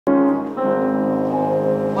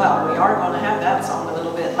are going to have that song a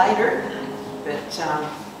little bit later, but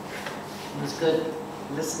it was good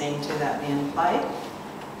listening to that being played.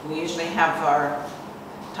 We usually have our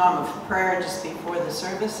time of prayer just before the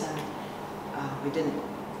service, and we didn't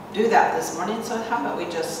do that this morning, so how about we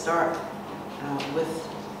just start with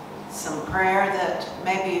some prayer that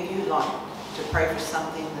maybe if you'd like to pray for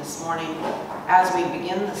something this morning as we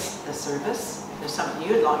begin the service. If there's something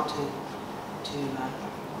you'd like to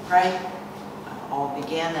pray, I'll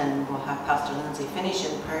begin and we'll have Pastor Lindsay finish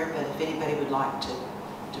in prayer, but if anybody would like to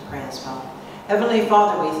pray as well. Heavenly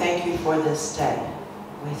Father, we thank you for this day.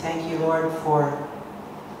 We thank you, Lord, for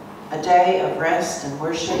a day of rest and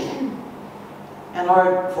worship. And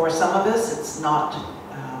Lord, for some of us, it's not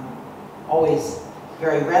always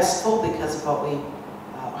very restful because of what we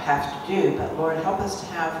have to do. But Lord, help us to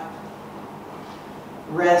have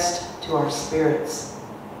rest to our spirits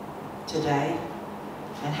today.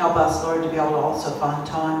 And help us, Lord, to be able to also find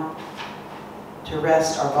time to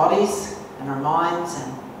rest our bodies and our minds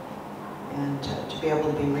and to be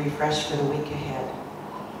able to be refreshed for the week ahead.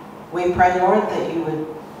 We pray, Lord, that you would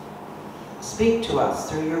speak to us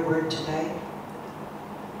through your word today.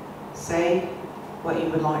 Say what you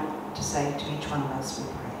would like to say to each one of us, we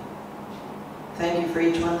pray. Thank you for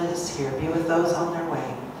each one that is here. Be with those on their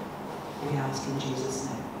way. We ask in Jesus'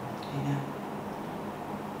 name. Amen.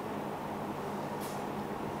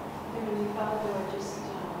 Heavenly Father, I just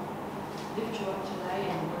lift you up today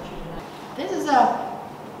and want you to know. This is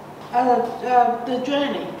the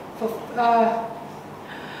journey for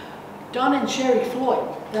Don and Sherry Floyd.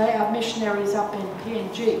 They are missionaries up in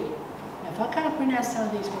PNG. Now, if I can't pronounce some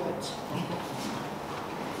of these words.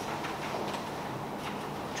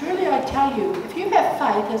 Truly I tell you, if you have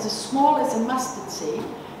faith as small as a mustard seed,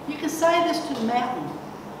 you can say this to the mountain,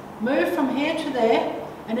 move from here to there,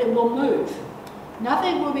 and it will move.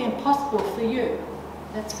 Nothing will be impossible for you.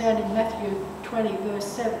 That's found in Matthew 20, verse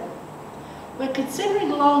 7. When considering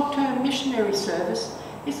long-term missionary service,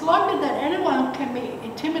 it's likely that anyone can be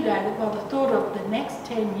intimidated by the thought of the next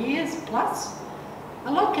 10 years plus.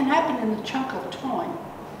 A lot can happen in a chunk of time.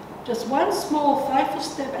 Just one small faithful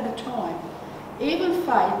step at a time. Even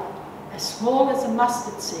faith, as small as a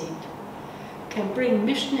mustard seed, can bring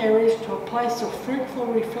missionaries to a place of fruitful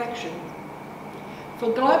reflection.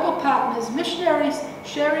 For global partners, missionaries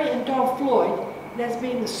Sherry and Don Floyd, it has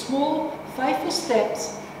been the small, faithful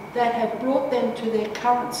steps that have brought them to their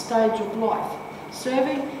current stage of life,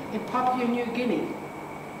 serving in Papua New Guinea.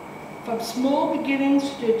 From small beginnings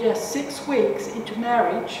to just 6 weeks into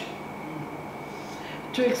marriage,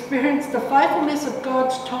 to experience the faithfulness of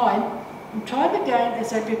God's time and time again as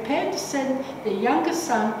they prepared to send their youngest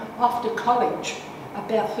son off to college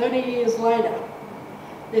about 30 years later.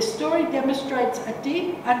 Their story demonstrates a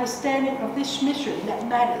deep understanding of this mission that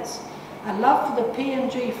matters, a love for the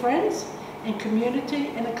PNG friends and community,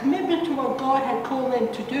 and a commitment to what God had called them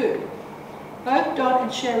to do. Both Don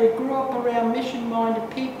and Sherry grew up around mission-minded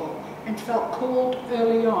people and felt called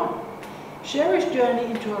early on. Sherry's journey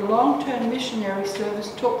into a long-term missionary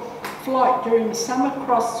service took flight during the summer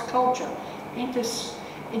cross-culture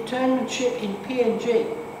internship in PNG,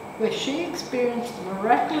 where she experienced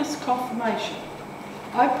miraculous confirmation.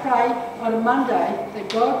 I prayed on a Monday that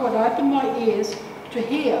God would open my ears to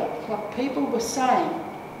hear what people were saying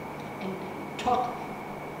in Tok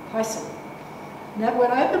Pisin. And that would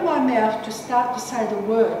open my mouth to start to say the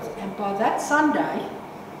words, and by that Sunday,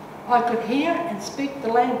 I could hear and speak the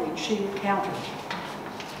language she encountered.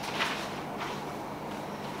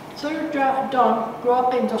 Sir Don grew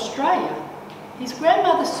up in Australia. His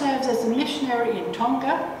grandmother serves as a missionary in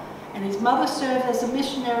Tonga, and his mother served as a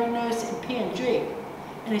missionary nurse in PNG.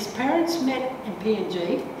 And his parents met in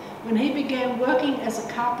PNG when he began working as a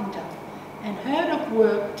carpenter and heard of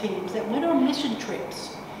work teams that went on mission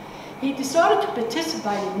trips. He decided to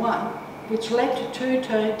participate in one, which led to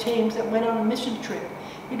 2 teams that went on a mission trip.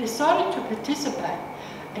 He decided to participate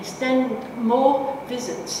and extend more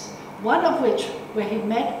visits, one of which where he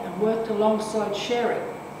met and worked alongside Sherry.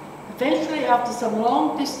 Eventually, after some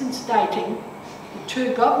long-distance dating, the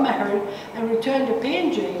 2 got married and returned to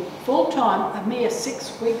PNG full-time a mere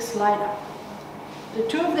 6 weeks later. The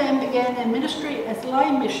 2 of them began their ministry as lay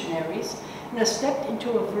missionaries and have stepped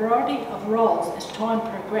into a variety of roles as time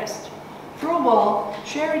progressed. For a while,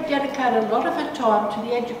 Sherry dedicated a lot of her time to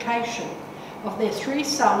the education of their 3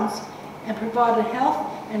 sons and provided health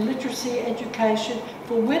and literacy education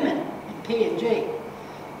for women in PNG.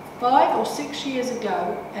 5 or 6 years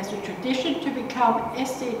ago, as the tradition to become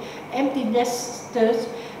empty nesters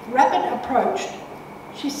rapid approached,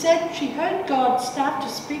 she said she heard God start to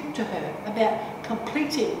speak to her about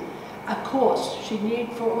completing a course she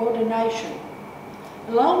needed for ordination.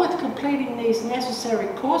 Along with completing these necessary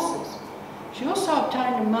courses, she also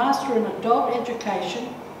obtained a Master in Adult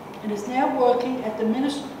Education and is now working at the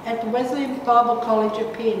Wesleyan Bible College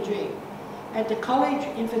at PNG. At the college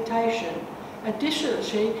invitation,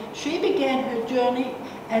 additionally, she began her journey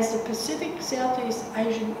as the Pacific Southeast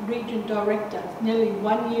Asian Region Director nearly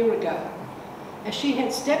 1 year ago. As she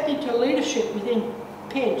had stepped into leadership within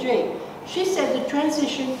PNG, she said the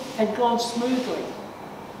transition had gone smoothly.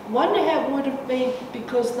 I wonder how it would have been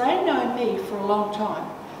because they know me for a long time.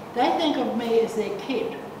 They think of me as their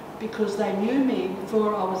kid because they knew me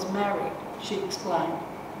before I was married, she explained.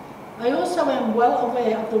 I also am well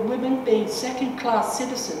aware of the women being second-class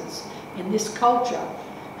citizens in this culture,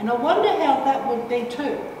 and I wonder how that would be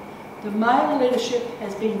too. The male leadership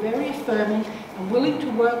has been very affirming and willing to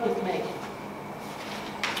work with me.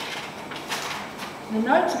 The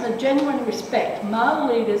notes of a genuine respect male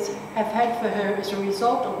leaders have had for her as a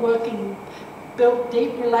result of built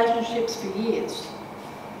deep relationships for years.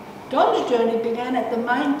 Don's journey began at the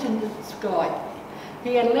maintenance guide.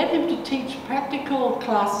 He had led him to teach practical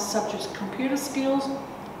classes such as computer skills,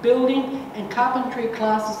 building and carpentry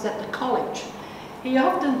classes at the college. He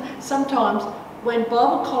sometimes, when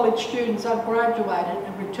Bible college students are graduated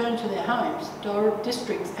and return to their homes,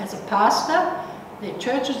 districts as a pastor, their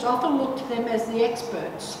churches often look to them as the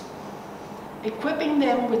experts, equipping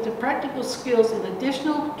them with the practical skills in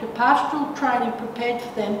addition to pastoral training prepared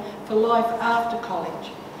for them for life after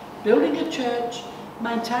college, building a church,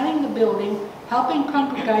 maintaining the building, helping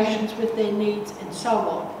congregations with their needs, and so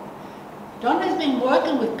on. Don has been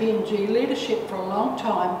working with PNG leadership for a long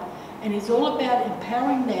time and is all about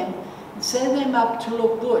empowering them and setting them up to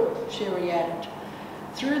look good, Sherry added.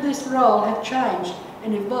 Through this role have changed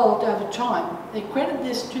and evolved over time. They credit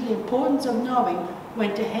this to the importance of knowing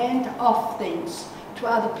when to hand off things to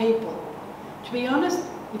other people. To be honest,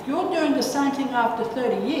 if you're doing the same thing after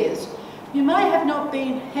 30 years, you may have not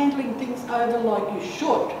been handling things over like you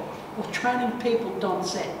should, or training people, Don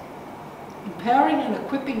said. Empowering and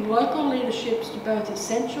equipping local leaderships to both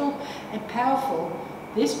essential and powerful,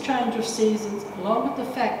 this change of seasons, along with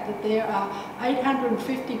the fact that there are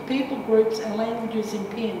 850 people groups and languages in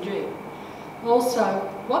PNG. Also,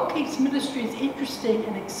 what keeps ministries interesting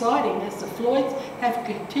and exciting as the Floyds have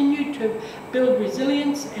continued to build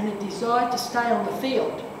resilience and a desire to stay on the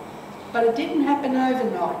field. But it didn't happen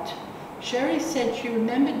overnight. Sherry said she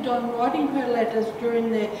remembered Don writing her letters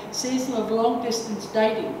during their season of long-distance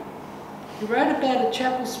dating. He wrote about a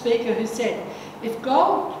chapel speaker who said, "If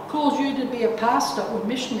God calls you to be a pastor or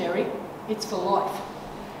missionary, it's for life."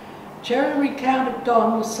 Sherry recounted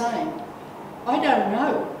Don was saying, "I don't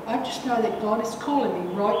know, I just know that God is calling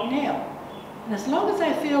me right now. And as long as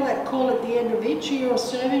they feel that call at the end of each year of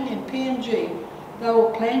serving in PNG, they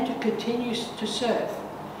will plan to continue to serve."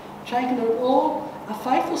 Taking it all, a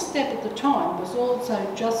faithful step at the time was also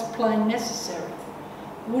just plain necessary.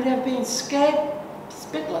 It would have been scared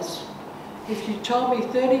spitless if you told me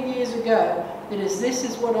 30 years ago that this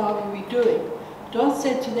is what I will be doing, Don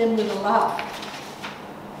said to them with a laugh.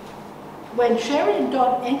 When Sherry and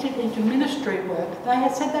Don entered into ministry work, they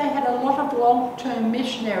had said they had a lot of long-term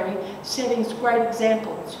missionary settings, great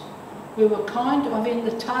examples. We were kind of in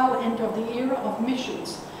the tail end of the era of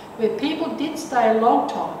missions, where people did stay a long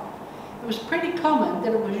time. It was pretty common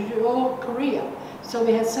that it was your career, so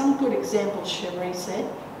we had some good examples, Sherry said.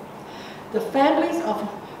 The families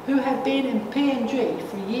who have been in PNG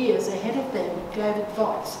for years ahead of them gave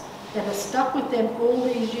advice that has stuck with them all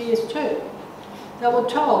these years too. They were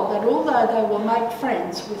told that although they will make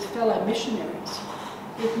friends with fellow missionaries,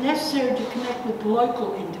 it's necessary to connect with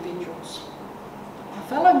local individuals. A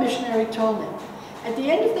fellow missionary told them, "At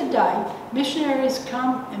the end of the day, missionaries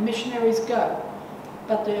come and missionaries go,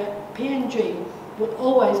 but the PNG will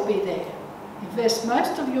always be there. Invest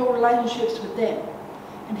most of your relationships with them."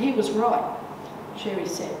 And he was right, Sherry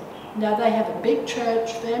said. Now they have a big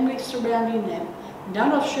church, family surrounding them.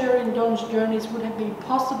 None of Sherry and Don's journeys would have been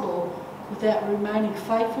possible without remaining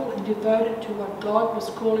faithful and devoted to what God was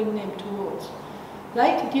calling them towards.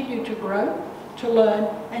 They continue to grow, to learn,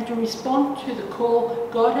 and to respond to the call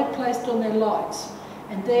God had placed on their lives.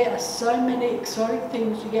 And there are so many exciting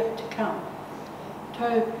things yet to come.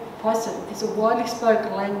 Tau Paisen is a widely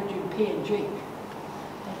spoken language in PNG.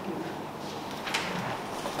 Thank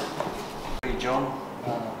you. John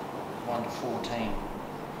 1 to 14.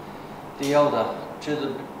 The elder, to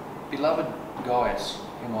the beloved Gaius,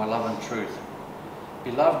 whom I love in truth.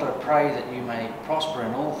 Beloved, I pray that you may prosper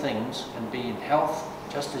in all things and be in health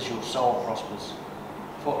just as your soul prospers.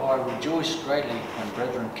 For I rejoice greatly when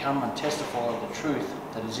brethren come and testify of the truth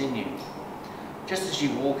that is in you. Just as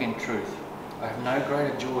you walk in truth, I have no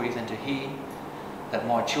greater joy than to hear that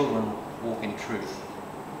my children walk in truth.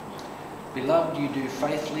 Beloved, you do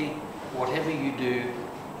faithfully whatever you do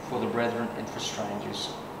for the brethren and for strangers,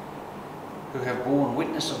 who have borne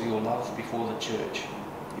witness of your love before the church.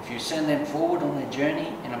 If you send them forward on their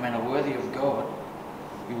journey in a manner worthy of God,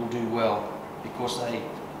 you will do well, because they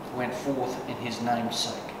went forth in his name's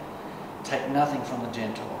sake, taking nothing from the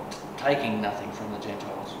Gentiles.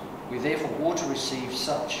 We therefore ought to receive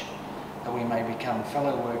such, that we may become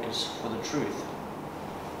fellow workers for the truth.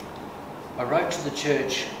 I wrote to the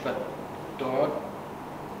church, but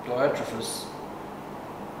Diotrephes,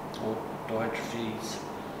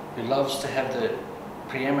 who loves to have the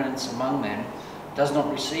preeminence among them, does not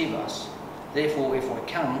receive us. Therefore, if I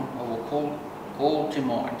come, I will call to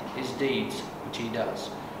mind his deeds which he does,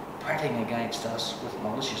 prating against us with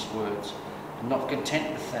malicious words. And not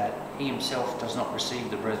content with that, he himself does not receive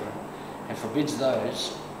the brethren, and forbids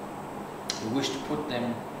those who wish to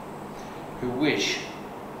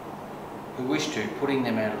putting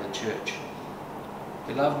them out of the church.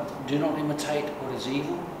 Beloved, do not imitate what is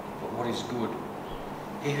evil, but what is good.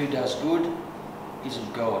 He who does good is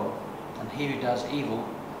of God, and he who does evil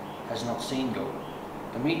has not seen God.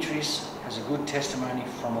 Demetrius has a good testimony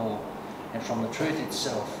from all, and from the truth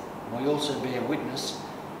itself. And we also bear witness,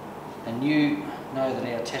 and you know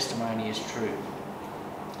that our testimony is true.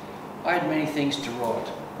 I had many things to write,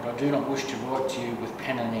 but I do not wish to write to you with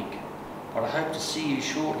pen and ink. But I hope to see you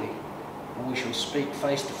shortly, and we shall speak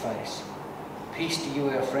face to face. Peace to you,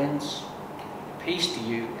 our friends. Peace to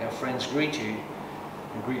you, our friends greet you,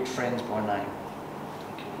 and greet friends by name.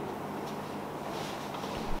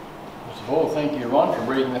 First of all, thank you, Ron, for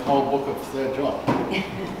reading the whole book of 3 John.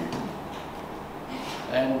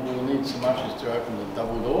 And we'll need some ushers to open the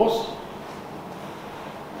double doors.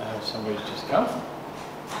 Somebody's just come.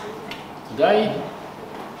 Today,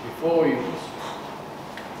 before we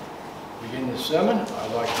begin this sermon,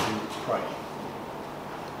 I'd like to pray.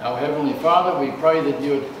 Our Heavenly Father, we pray that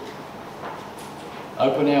you would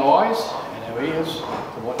open our eyes and our ears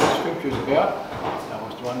to what the Scripture is about. Help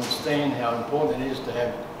us to understand how important it is to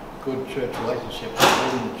have good church relationships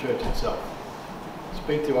within the church itself.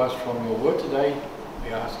 Speak to us from your word today, we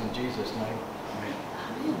ask in Jesus' name. Amen.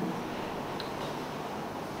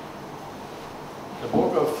 The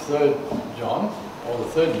book of 3 John, or the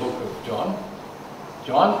third book of John,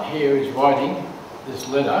 John here is writing this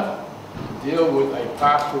letter to deal with a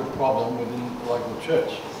pastoral problem within the local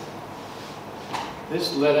church.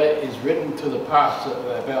 This letter is written to the pastor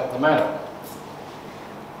about the matter.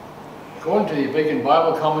 According to the Beacon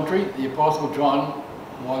Bible commentary, the Apostle John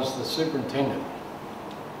was the superintendent.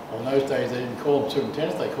 Well, in those days they didn't call him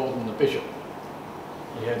superintendent, they called him the bishop.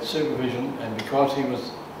 He had supervision, and because he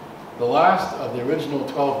was the last of the original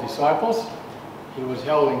 12 disciples, he was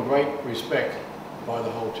held in great respect by the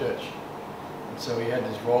whole church. And so he had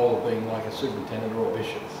this role of being like a superintendent or a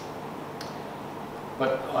bishop.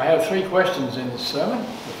 But I have 3 questions in this sermon.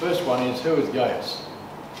 The first one is, who is Gaius?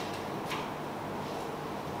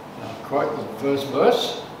 And I'll quote the first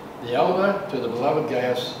verse, the elder to the beloved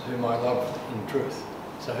Gaius, whom I loved in truth.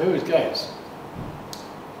 So who is Gaius?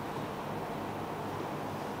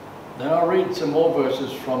 Then I'll read some more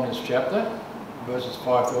verses from this chapter, verses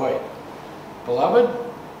 5 to 8.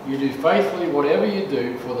 Beloved, you do faithfully whatever you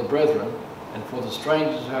do for the brethren and for the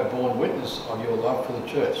strangers who have borne witness of your love for the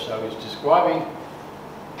church. So he's describing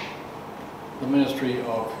the ministry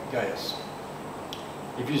of Gaius.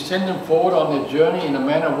 If you send them forward on their journey in a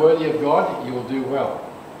manner worthy of God, you will do well,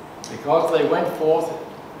 because they went forth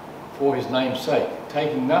for his name's sake,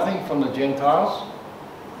 taking nothing from the Gentiles.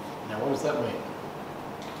 Now what does that mean?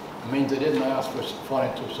 It means they didn't ask for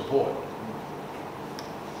financial support.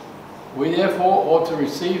 We therefore ought to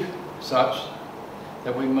receive such,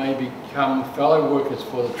 that we may become fellow workers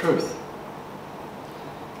for the truth.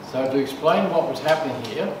 So to explain what was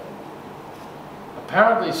happening here,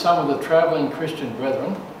 apparently some of the travelling Christian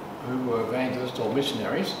brethren, who were evangelists or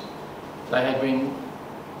missionaries, they had been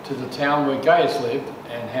to the town where Gaius lived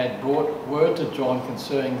and had brought word to John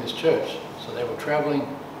concerning this church. So they were travelling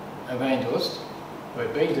evangelists who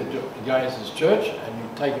had been to Gaius' church and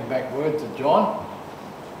had taken back word to John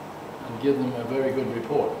and given them a very good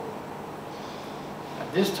report.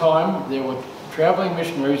 At this time there were travelling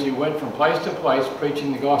missionaries who went from place to place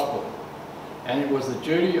preaching the gospel, and it was the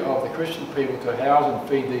duty of the Christian people to house and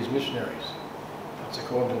feed these missionaries. That's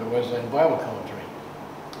according to the Wesleyan Bible commentary.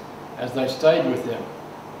 As they stayed with them.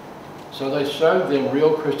 So they showed them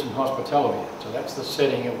real Christian hospitality. So that's the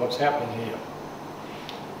setting of what's happening here.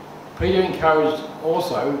 Peter encouraged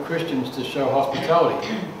also Christians to show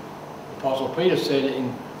hospitality. Apostle Peter said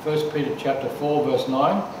in 1 Peter chapter 4 verse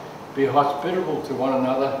 9, be hospitable to one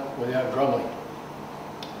another without grumbling.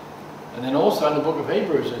 And then also in the book of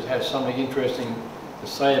Hebrews it has something interesting to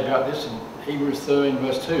say about this in Hebrews 13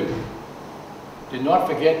 verse 2. Do not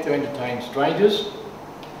forget to entertain strangers,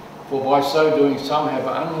 for by so doing some have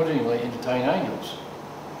unwittingly entertained angels.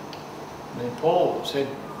 And then Paul said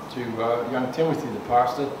to young Timothy, the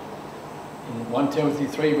pastor, in 1 Timothy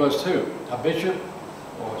 3 verse 2, a bishop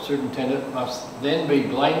or a superintendent must then be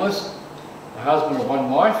blameless, the husband of one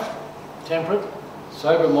wife, temperate,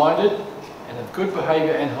 sober-minded, and of good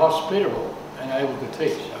behaviour and hospitable and able to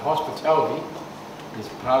teach. Hospitality is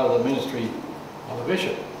part of the ministry of the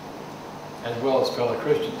bishop, as well as fellow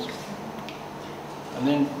Christians. And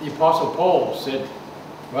then the Apostle Paul said,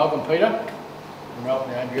 welcome Peter, and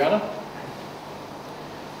welcome Adriana.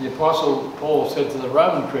 The Apostle Paul said to the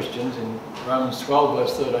Roman Christians in Romans 12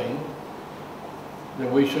 verse 13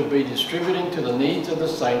 that we should be distributing to the needs of the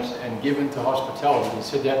saints and given to hospitality. He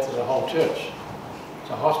said that to the whole church.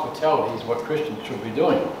 So hospitality is what Christians should be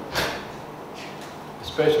doing,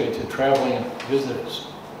 especially to travelling visitors.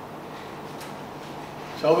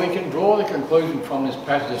 So we can draw the conclusion from this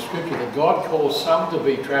passage of Scripture that God calls some to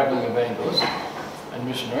be travelling evangelists and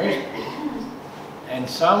missionaries, and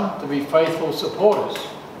some to be faithful supporters.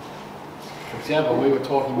 For example, we were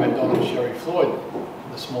talking about Don and Sherry Floyd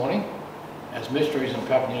this morning as missionaries in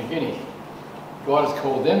Papua New Guinea. God has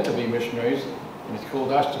called them to be missionaries, and He's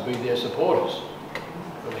called us to be their supporters.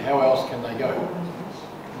 But how else can they go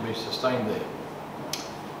and be sustained there?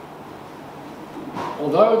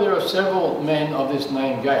 Although there are several men of this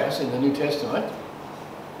name Gaius in the New Testament,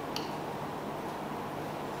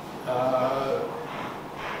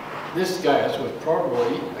 this Gaius was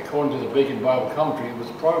probably, according to the Beacon Bible Commentary, was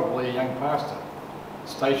probably a young pastor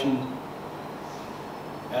stationed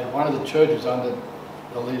at one of the churches under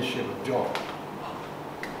the leadership of John.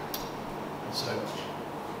 And so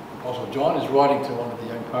Apostle John is writing to one of the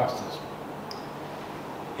young pastors.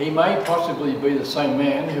 He may possibly be the same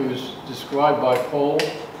man who is described by Paul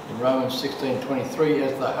in Romans 16:23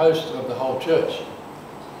 as the host of the whole church.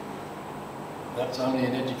 That's only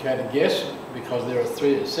an educated guess because there are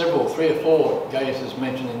three or four Gaiuses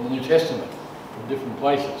mentioned in the New Testament from different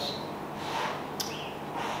places.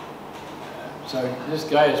 So this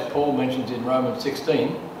Gaius Paul mentions in Romans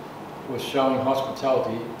 16 was showing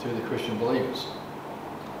hospitality to the Christian believers.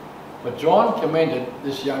 But John commended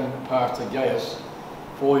this young pastor Gaius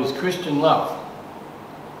for his Christian love.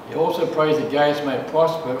 He also prays that Gaius may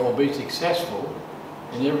prosper or be successful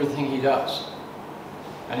in everything he does.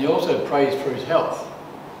 And he also prays for his health.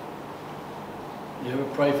 You ever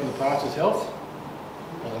pray for the pastor's health?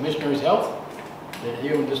 Or the missionary's health? They're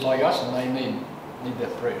human just like us and they need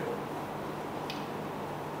that prayer.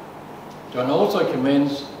 John also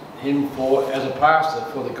commends him as a pastor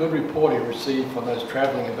for the good report he received from those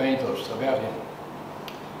travelling evangelists about him.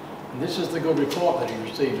 And this is the good report that he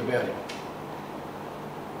received about him.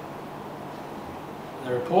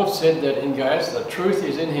 The report said that in Gaius, the truth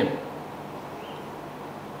is in him.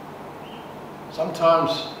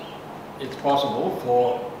 Sometimes it's possible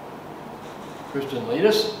for Christian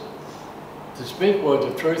leaders to speak words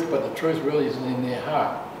of truth, but the truth really isn't in their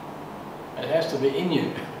heart. It has to be in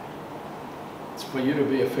you. It's for you to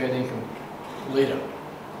be a fair income leader.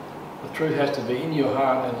 The truth has to be in your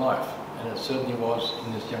heart and life, and it certainly was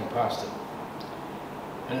in this young pastor.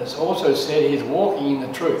 And it's also said he's walking in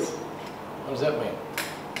the truth. What does that mean?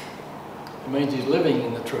 It means he's living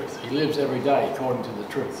in the truth. He lives every day according to the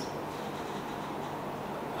truth.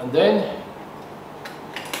 And then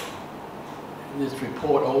this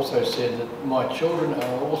report also said that my children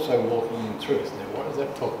are also walking in truth. Now what is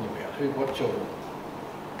that talking about? What children?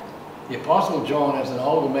 The Apostle John, as an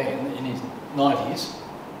older man in his 90s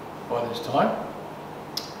by this time,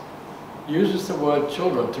 uses the word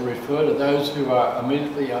children to refer to those who are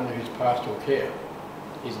immediately under his pastoral care.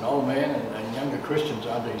 He's an old man and younger Christians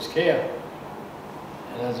are under his care,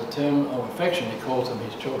 and as a term of affection he calls them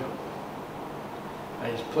his children.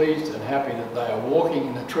 And he's pleased and happy that they are walking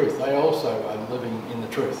in the truth. They also are living in the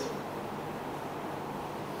truth.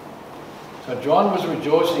 So John was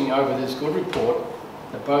rejoicing over this good report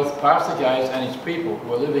that both Pastor Gaius and his people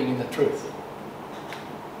were living in the truth.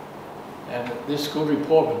 And this good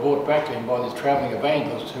report was brought back to him by these travelling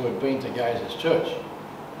evangelists who had been to Gaius' church.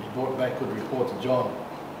 He brought back good report to John.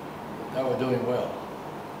 They were doing well.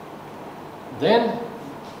 Then,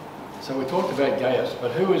 so we talked about Gaius,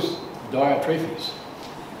 but who is Diotrephes?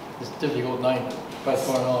 This difficult name that both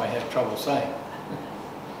Ron and I have trouble saying.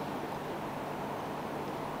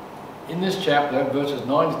 In this chapter, verses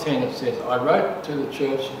 9 to 10, it says, I wrote to the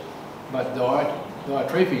church, but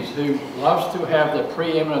Diotrephes, who loves to have the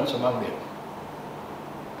preeminence among them,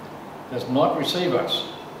 does not receive us.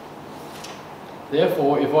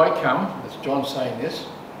 Therefore, if I come, that's John saying this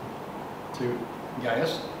to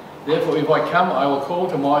Gaius, therefore if I come, I will call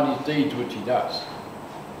to mind his deeds which he does.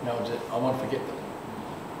 No, I won't forget them.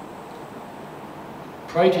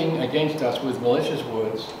 Prating against us with malicious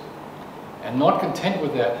words, and not content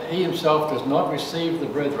with that, he himself does not receive the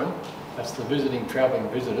brethren, that's the visiting, travelling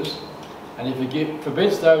visitors, and he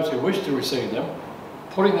forbids those who wish to receive them,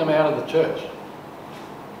 putting them out of the church.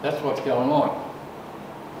 That's what's going on.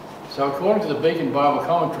 So according to the Beacon Bible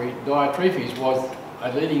Commentary, Diotrephes was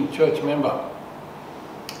a leading church member.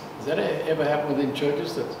 Does that ever happen within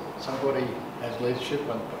churches, that somebody has leadership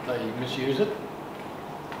and they misuse it?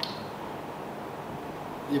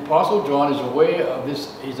 The Apostle John is aware of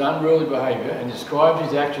his unruly behaviour and describes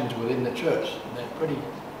his actions within the church. And they're pretty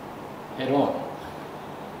head on.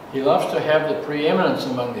 He loves to have the preeminence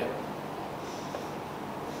among them.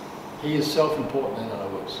 He is self-important, in other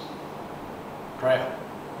words. Proud.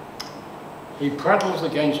 He prattles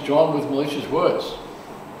against John with malicious words.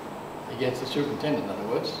 Against the superintendent, in other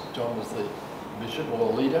words. John was the bishop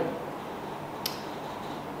or the leader.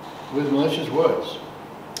 With malicious words.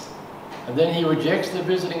 And then he rejects the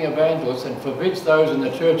visiting evangelists and forbids those in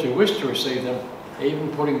the church who wish to receive them, even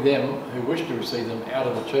putting them who wish to receive them out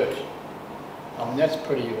of the church. I mean, that's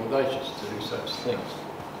pretty audacious to do such things.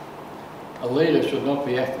 A leader should not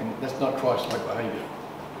be acting, that's not Christ-like behaviour.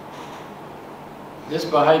 This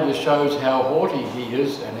behaviour shows how haughty he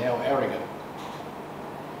is and how arrogant.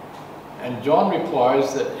 And John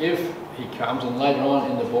replies that if he comes, and later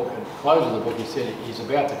on in the book, at the close of the book, he said he's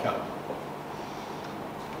about to come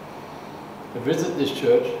to visit this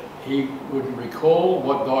church, he would recall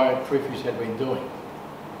what Diotrephes had been doing.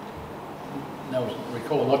 No,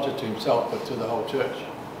 recall not just to himself, but to the whole church.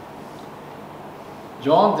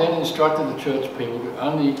 John then instructed the church people to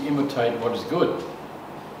only imitate what is good,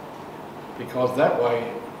 because that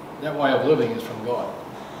way of living is from God.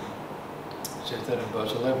 It says that in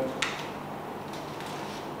verse 11.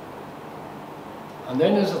 And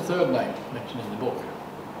then there's a third name mentioned in the book,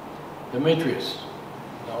 Demetrius.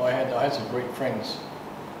 Now, I had some Greek friends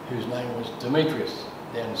whose name was Demetrius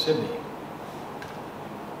down in Sydney.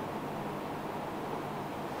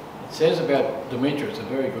 It says about Demetrius, a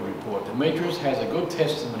very good report. Demetrius has a good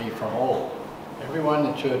testimony from all. Everyone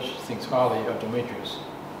in the church thinks highly of Demetrius.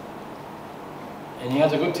 And he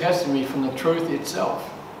has a good testimony from the truth itself.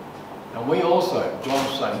 And we also,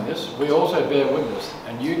 John's saying this, we also bear witness,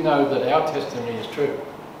 and you know that our testimony is true.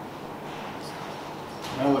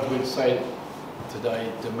 You know what we'd say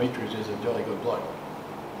today, Demetrius is a jolly good bloke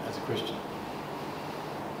as a Christian.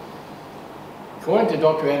 According to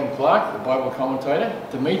Dr. Adam Clark, the Bible commentator,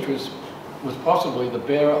 Demetrius was possibly the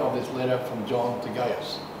bearer of this letter from John to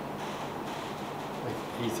Gaius.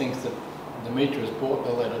 He thinks that Demetrius brought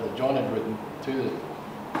the letter that John had written to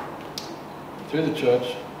the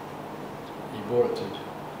church. He brought it to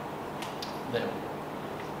them.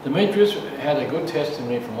 Demetrius had a good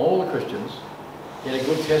testimony from all the Christians. He had a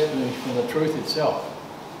good testimony from the truth itself.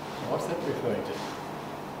 Now, what's that referring to?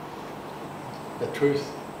 The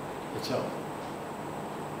truth itself.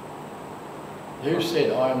 Who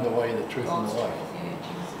said, I am the way, the truth, and the life?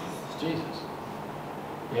 It's Jesus.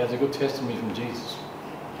 He has a good testimony from Jesus.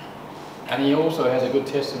 And he also has a good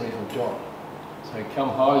testimony from John. So come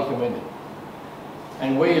highly commended.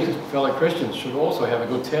 And we as fellow Christians should also have a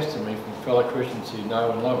good testimony from fellow Christians who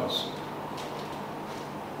know and love us.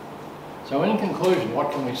 So in conclusion,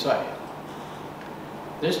 what can we say?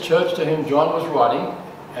 This church to whom John was writing,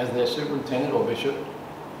 as their superintendent or bishop,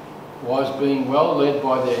 was being well led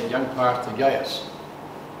by their young pastor Gaius.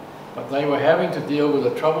 But they were having to deal with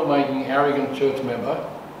a troublemaking, arrogant church member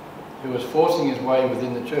who was forcing his way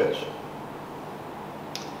within the church.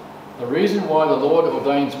 The reason why the Lord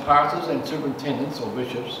ordains pastors and superintendents, or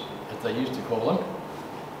bishops, as they used to call them,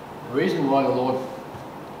 the reason why the Lord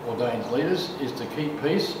ordains leaders is to keep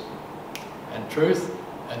peace and truth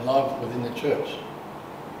and love within the church,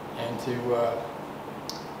 and to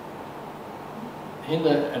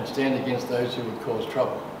hinder and stand against those who would cause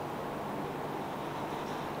trouble.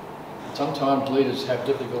 And sometimes leaders have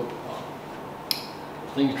difficult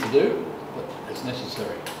things to do, but it's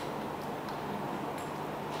necessary.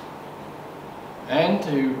 And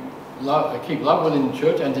to keep love within the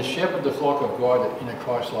church and to shepherd the flock of God in a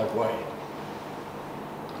Christ-like way.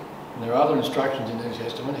 And there are other instructions in the New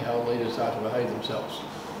Testament how leaders are to behave themselves.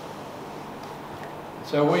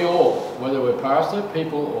 So we all, whether we're pastor,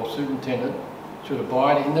 people or superintendent, should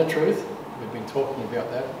abide in the truth. We've been talking about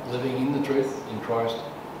that, living in the truth in Christ.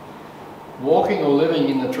 Walking or living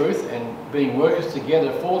in the truth and being workers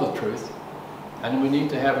together for the truth. And we need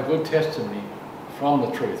to have a good testimony from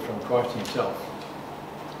the truth, from Christ himself.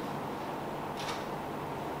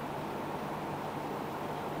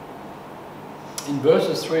 In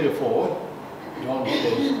verses 3 to 4, John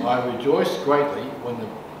says, I rejoiced greatly when the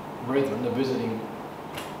brethren, the visiting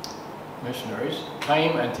missionaries,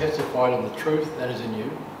 came and testified of the truth that is in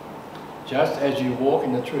you, just as you walk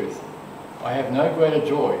in the truth. I have no greater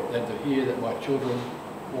joy than to hear that my children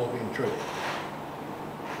walk in truth.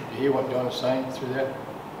 Did you hear what John is saying through that?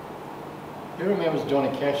 Who remembers Johnny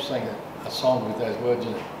Cash sang a song with those words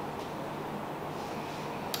in it?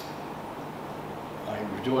 I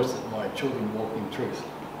rejoice that my children walk in truth.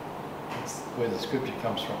 That's where the scripture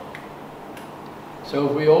comes from. So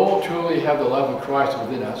if we all truly have the love of Christ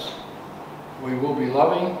within us, we will be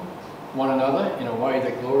loving one another in a way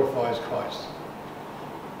that glorifies Christ.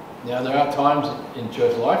 Now there are times in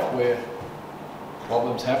church life where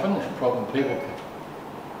problems happen and problem people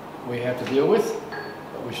we have to deal with,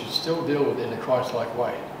 but we should still deal with it in a Christ-like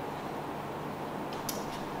way.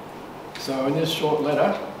 So in this short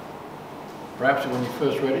letter, perhaps when you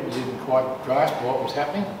first read it you didn't quite grasp what was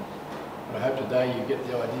happening, but I hope today you get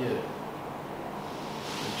the idea.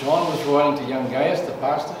 John was writing to young Gaius, the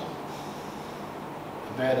pastor,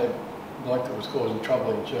 about a bloke that was causing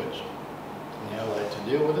trouble in church and how they had to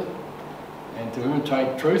deal with it, and to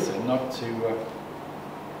imitate truth and not to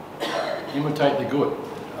imitate the good.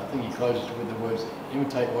 I think he closes with the words,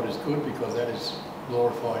 imitate what is good because that is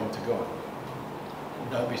glorifying to God.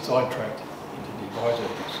 And don't be sidetracked into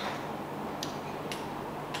divisiveness.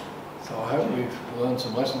 So I hope we've learned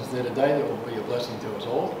some lessons there today that will be a blessing to us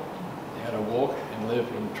all, how to walk and live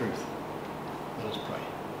in truth. Let us pray.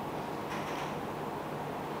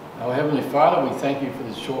 Our Heavenly Father, we thank you for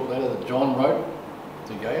this short letter that John wrote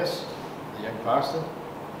to Gaius, the young pastor,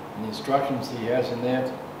 and the instructions he has in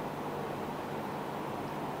that.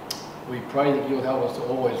 We pray that you'll help us to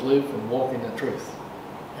always live and walk in the truth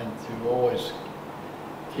and to always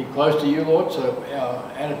keep close to you, Lord, so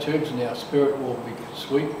our attitudes and our spirit will be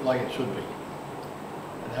sweet like it should be.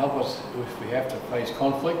 And help us, if we have to face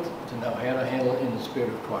conflict, to know how to handle it in the Spirit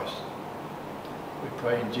of Christ. We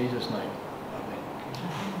pray in Jesus' name. Amen.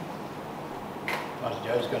 Pastor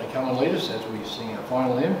Joe's going to come and lead us as we sing our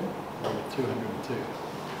final hymn, number 202.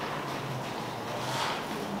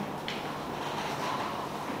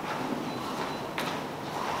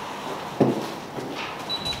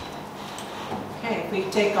 Okay, if we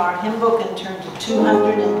take our hymn book and turn to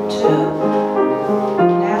 202.